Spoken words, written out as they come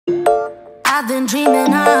I've been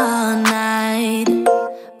dreaming all night,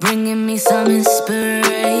 bringing me some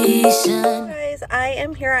inspiration. Guys, I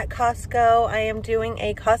am here at Costco. I am doing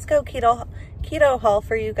a Costco keto haul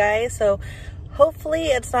for you guys. So hopefully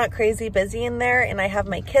it's not crazy busy in there and I have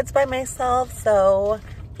my kids by myself. So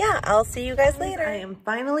yeah, I'll see you guys later. I am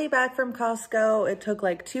finally back from Costco. It took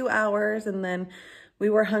like 2 hours and then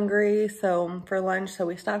we were hungry for lunch. So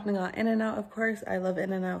we stopped and got In-N-Out, of course. I love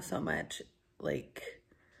In-N-Out so much. Like,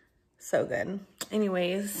 so good.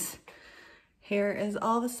 Anyways, here is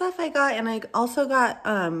all the stuff I got. And I also got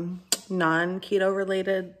non-keto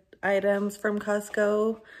related items from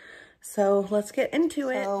Costco. So let's get into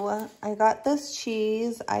it. So I got this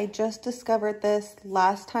cheese. I just discovered this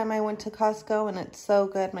last time I went to Costco and it's so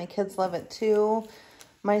good. My kids love it too.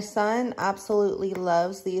 My son absolutely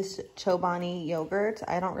loves these Chobani yogurts.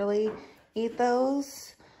 I don't really eat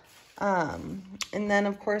those. And then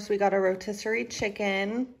of course we got a rotisserie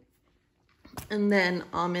chicken and then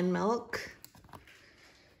almond milk.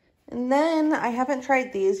 And then I haven't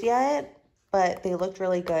tried these yet, but they looked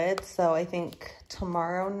really good. So I think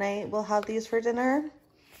tomorrow night we'll have these for dinner.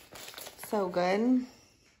 So good.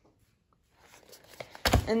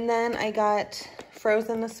 And then I got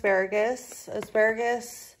frozen asparagus.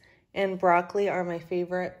 Asparagus and broccoli are my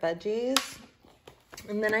favorite veggies.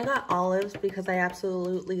 And then I got olives because I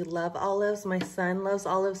absolutely love olives. My son loves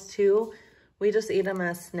olives too. We just eat them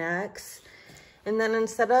as snacks. And then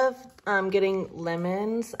instead of getting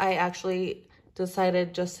lemons, I actually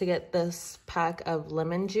decided just to get this pack of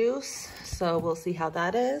lemon juice. So we'll see how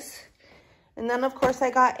that is. And then of course I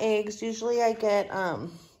got eggs. Usually I get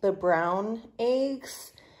the brown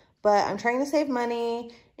eggs, but I'm trying to save money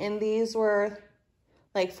and these were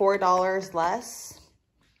like $4 less.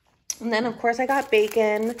 And then of course I got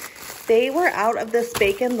bacon. They were out of this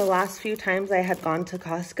bacon the last few times I had gone to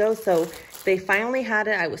Costco, so they finally had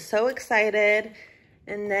it. I was so excited.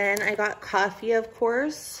 And then I got coffee, of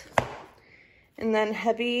course. And then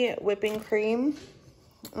heavy whipping cream.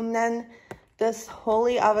 And then this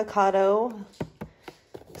holy avocado.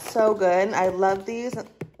 So good. I love these.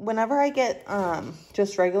 Whenever I get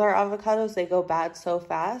just regular avocados, they go bad so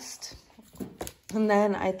fast. And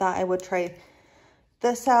then I thought I would try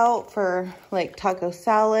this out for like taco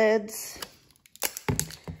salads.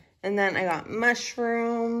 And then I got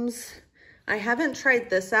mushrooms. I haven't tried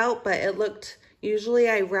this out, but it looked, usually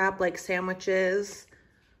I wrap like sandwiches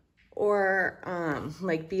or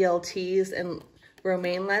like BLTs and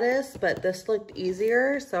romaine lettuce, but this looked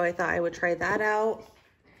easier, so I thought I would try that out.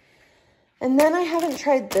 And then I haven't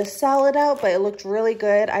tried this salad out, but it looked really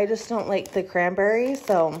good. I just don't like the cranberries,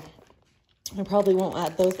 so I probably won't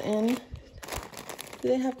add those in. Do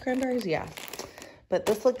they have cranberries? Yeah. But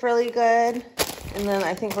this looked really good. And then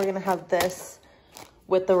I think we're gonna have this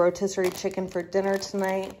with the rotisserie chicken for dinner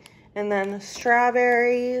tonight. And then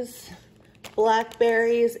strawberries,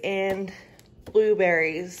 blackberries, and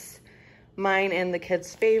blueberries. Mine and the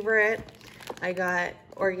kids' favorite. I got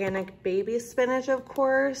organic baby spinach, of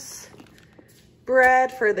course.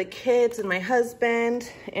 Bread for the kids and my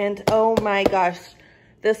husband. And oh my gosh,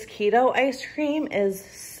 this keto ice cream is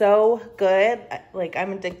so good. Like,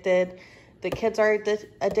 I'm addicted. The kids are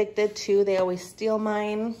addicted too. They always steal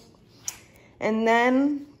mine. And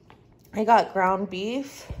then I got ground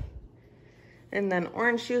beef. And then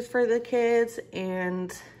orange juice for the kids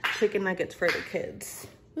and chicken nuggets for the kids.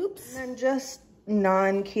 Oops. And then just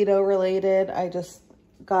non-keto related, I just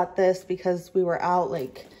got this because we were out,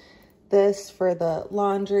 like this for the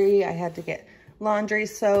laundry. I had to get laundry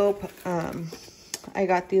soap. I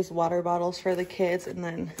got these water bottles for the kids, and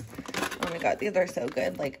then, oh my God, these are so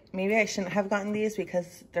good. Like, maybe I shouldn't have gotten these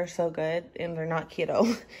because they're so good and they're not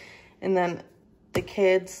keto. And then the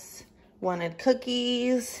kids wanted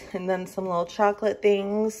cookies and then some little chocolate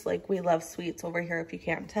things. Like, we love sweets over here if you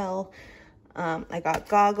can't tell. I got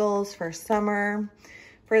goggles for summer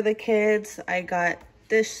for the kids. I got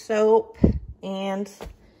dish soap and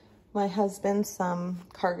my husband some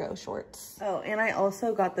cargo shorts. Oh, and I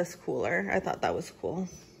also got this cooler. I thought that was cool.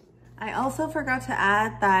 I also forgot to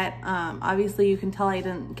add that obviously you can tell I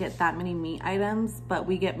didn't get that many meat items, but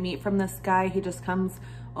we get meat from this guy. He just comes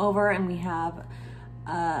over and we have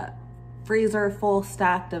a freezer full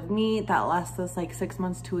stacked of meat that lasts us like 6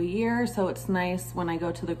 months to a year. So it's nice when I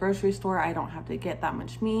go to the grocery store, I don't have to get that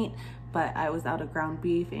much meat, but I was out of ground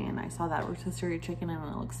beef and I saw that rotisserie chicken and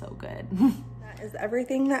it looks so good. That is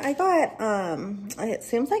everything that I got. It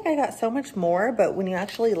seems like I got so much more, but when you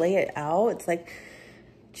actually lay it out, it's like,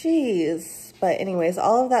 geez. But anyways,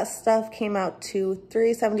 all of that stuff came out to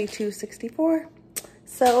 $372.64.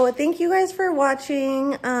 So thank you guys for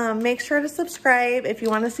watching. Make sure to subscribe if you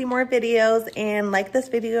want to see more videos, and like this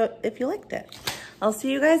video if you liked it. I'll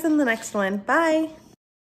see you guys in the next one. Bye.